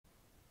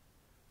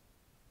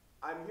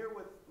I'm here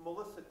with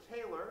Melissa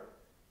Taylor,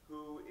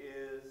 who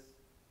is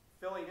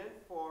filling in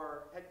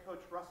for head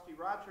coach Rusty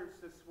Rogers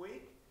this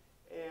week,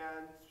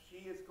 and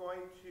she is going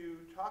to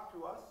talk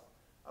to us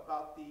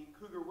about the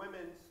Cougar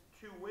women's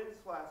 2 wins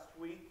last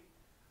week,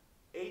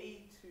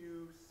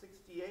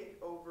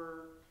 80-68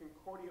 over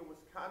Concordia,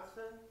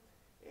 Wisconsin,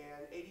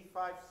 and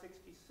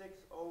 85-66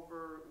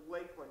 over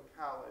Lakeland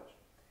College.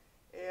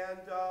 And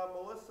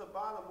Melissa,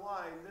 bottom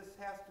line, this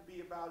has to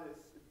be about as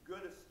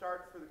good a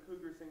start for the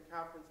Cougars in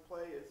conference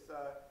play as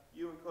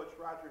you and Coach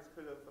Rogers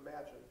could have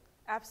imagined.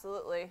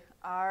 Absolutely.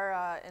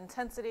 Our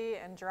intensity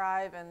and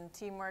drive and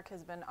teamwork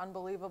has been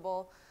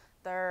unbelievable.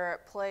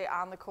 Their play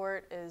on the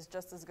court is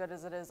just as good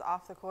as it is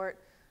off the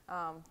court.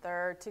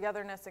 Their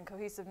togetherness and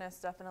cohesiveness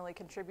definitely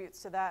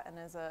contributes to that and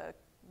is a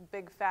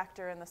big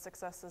factor in the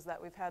successes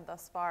that we've had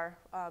thus far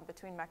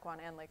between Mequon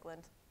and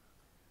Lakeland.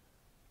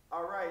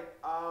 All right.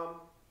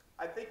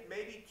 I think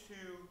maybe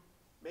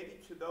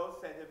to those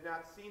that have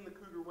not seen the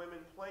Cougar women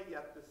play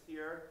yet this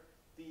year,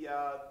 the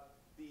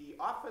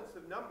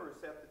offensive numbers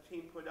that the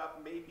team put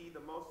up may be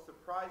the most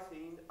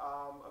surprising,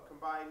 a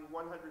combined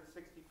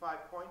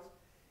 165 points,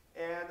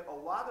 and a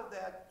lot of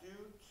that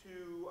due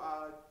to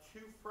 2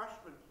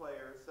 freshman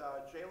players,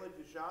 Jayla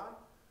Dijon,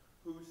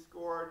 who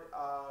scored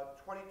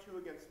 22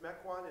 against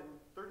Mequon and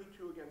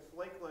 32 against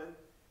Lakeland,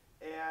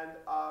 and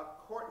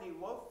Courtney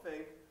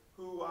Lofink,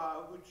 who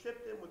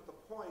chipped in with the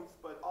points,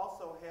 but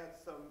also had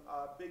some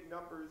big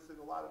numbers in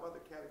a lot of other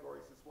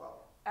categories as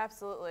well.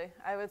 Absolutely.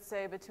 I would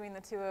say between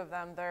the 2 of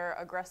them, their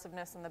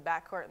aggressiveness in the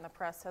backcourt and the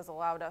press has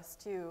allowed us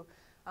to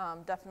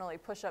definitely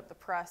push up the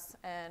press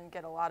and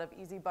get a lot of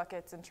easy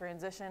buckets in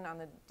transition on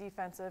the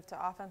defensive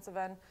to offensive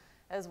end,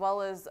 as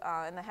well as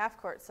in the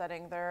half-court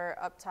setting. Their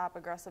up-top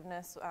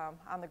aggressiveness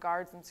on the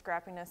guards and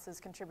scrappiness has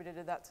contributed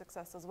to that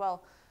success as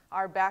well.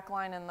 Our back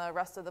line and the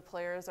rest of the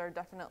players are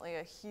definitely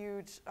a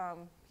huge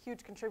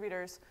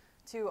contributors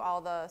to all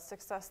the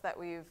success that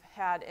we've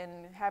had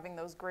in having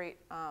those great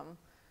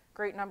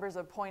numbers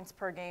of points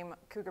per game.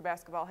 Cougar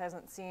basketball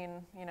hasn't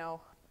seen,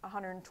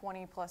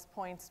 120 plus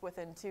points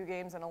within 2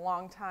 games in a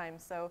long time.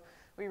 So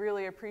we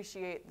really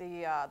appreciate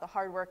the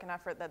hard work and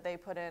effort that they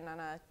put in on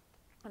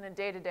a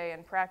day-to-day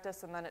in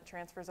practice, and then it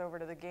transfers over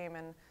to the game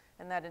and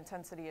that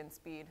intensity and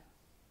speed.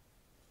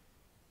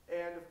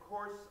 And of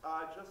course,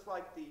 just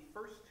like the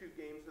first 2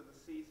 games of the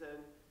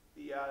season,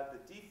 the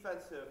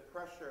defensive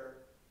pressure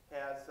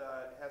has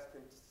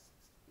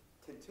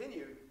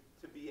continued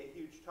to be a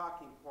huge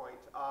talking point.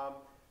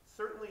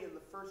 Certainly in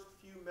the first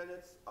few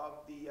minutes of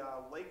the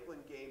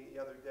Lakeland game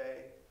the other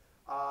day,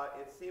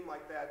 it seemed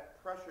like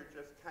that pressure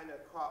just kind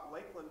of caught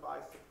Lakeland by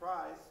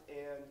surprise,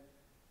 and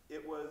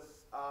it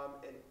was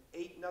an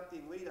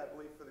 8-0 lead, I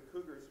believe, for the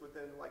Cougars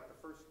within like the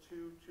first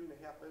 2.5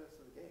 minutes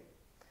of the game.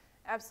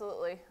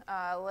 Absolutely.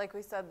 Like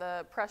we said,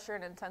 the pressure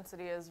and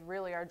intensity is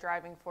really our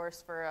driving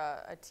force for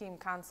a team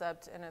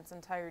concept in its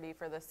entirety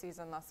for this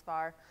season thus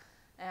far.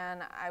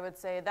 And I would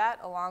say that,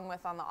 along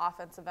with on the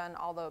offensive end,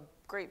 all the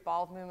great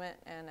ball movement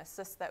and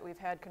assists that we've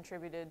had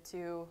contributed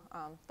to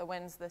the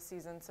wins this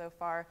season so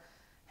far,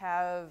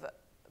 have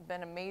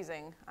been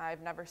amazing.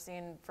 I've never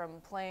seen,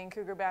 from playing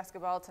Cougar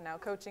basketball to now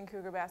coaching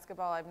Cougar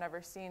basketball, I've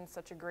never seen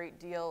such a great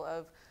deal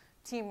of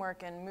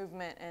teamwork and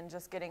movement and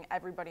just getting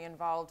everybody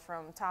involved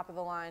from top of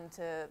the line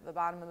to the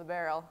bottom of the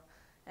barrel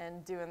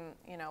and doing,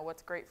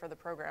 what's great for the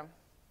program.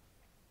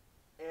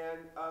 And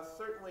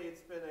certainly it's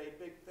been a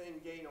big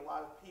thing getting a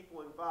lot of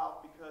people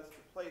involved, because to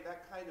play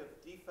that kind of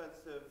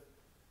defensive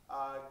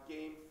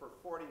game for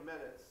 40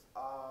 minutes,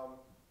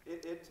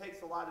 it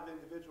takes a lot of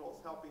individuals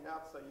helping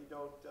out so you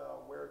don't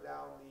wear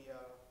down the...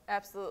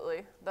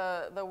 Absolutely.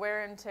 The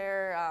wear and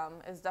tear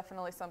is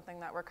definitely something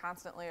that we're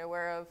constantly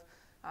aware of.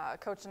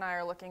 Coach and I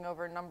are looking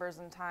over numbers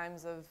and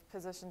times of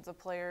positions of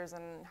players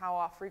and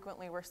how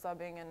frequently we're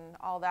subbing, and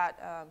all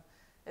that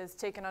is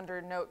taken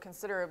under note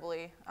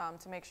considerably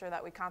to make sure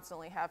that we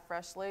constantly have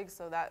fresh legs,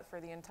 so that for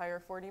the entire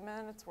 40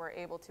 minutes we're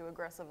able to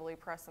aggressively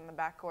press in the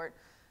backcourt,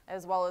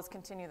 as well as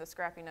continue the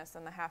scrappiness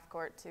in the half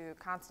court to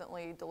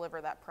constantly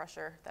deliver that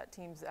pressure that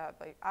teams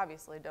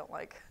obviously don't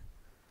like.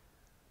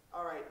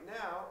 All right,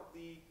 now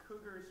the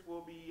Cougars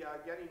will be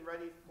getting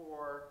ready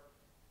for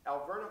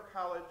Alverno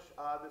College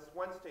this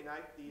Wednesday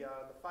night, the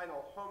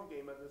final home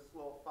game of this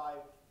little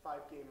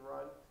five-game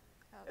run.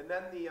 Yep. And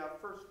then the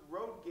first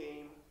road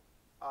game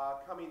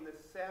coming this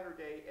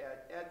Saturday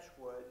at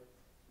Edgewood.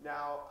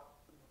 Now,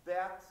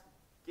 that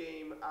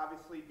game,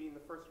 obviously being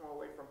the first one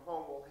away from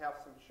home, will have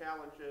some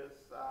challenges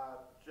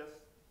just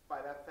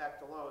by that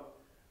fact alone.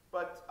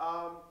 But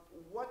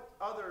what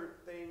other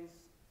things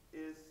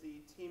is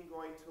the team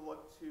going to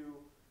look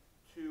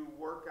to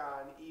work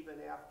on even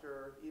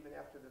after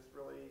this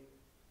really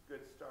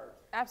good start?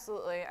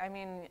 Absolutely. I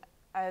mean,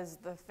 as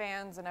the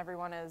fans and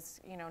everyone has,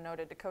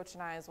 noted to Coach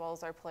and I, as well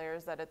as our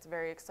players, that it's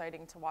very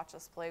exciting to watch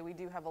us play. We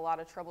do have a lot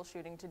of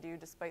troubleshooting to do,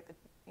 despite the,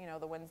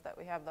 the wins that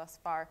we have thus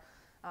far.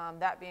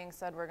 That being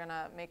said, we're going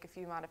to make a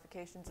few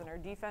modifications in our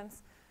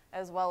defense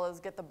as well as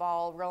get the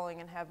ball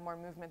rolling and have more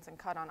movements and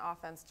cut on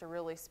offense to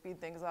really speed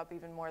things up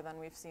even more than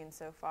we've seen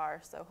so far.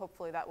 So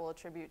hopefully that will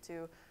attribute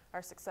to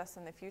our success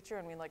in the future,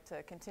 and we'd like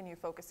to continue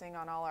focusing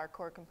on all our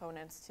core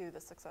components to the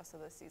success of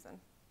this season.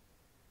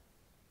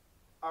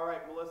 All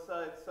right,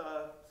 Melissa, it's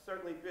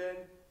certainly been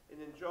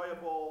an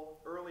enjoyable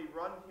early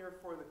run here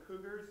for the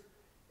Cougars,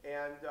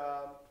 and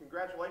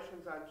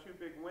congratulations on 2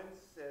 big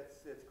wins.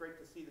 It's great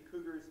to see the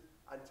Cougars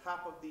on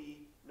top of the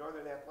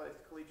Northern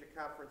Athletics Collegiate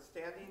Conference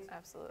standings.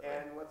 Absolutely.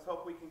 And let's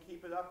hope we can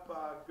keep it up.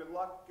 Good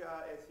luck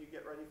as you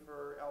get ready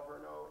for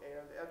Alverno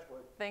and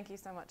Edgewood. Thank you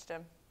so much,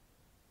 Jim.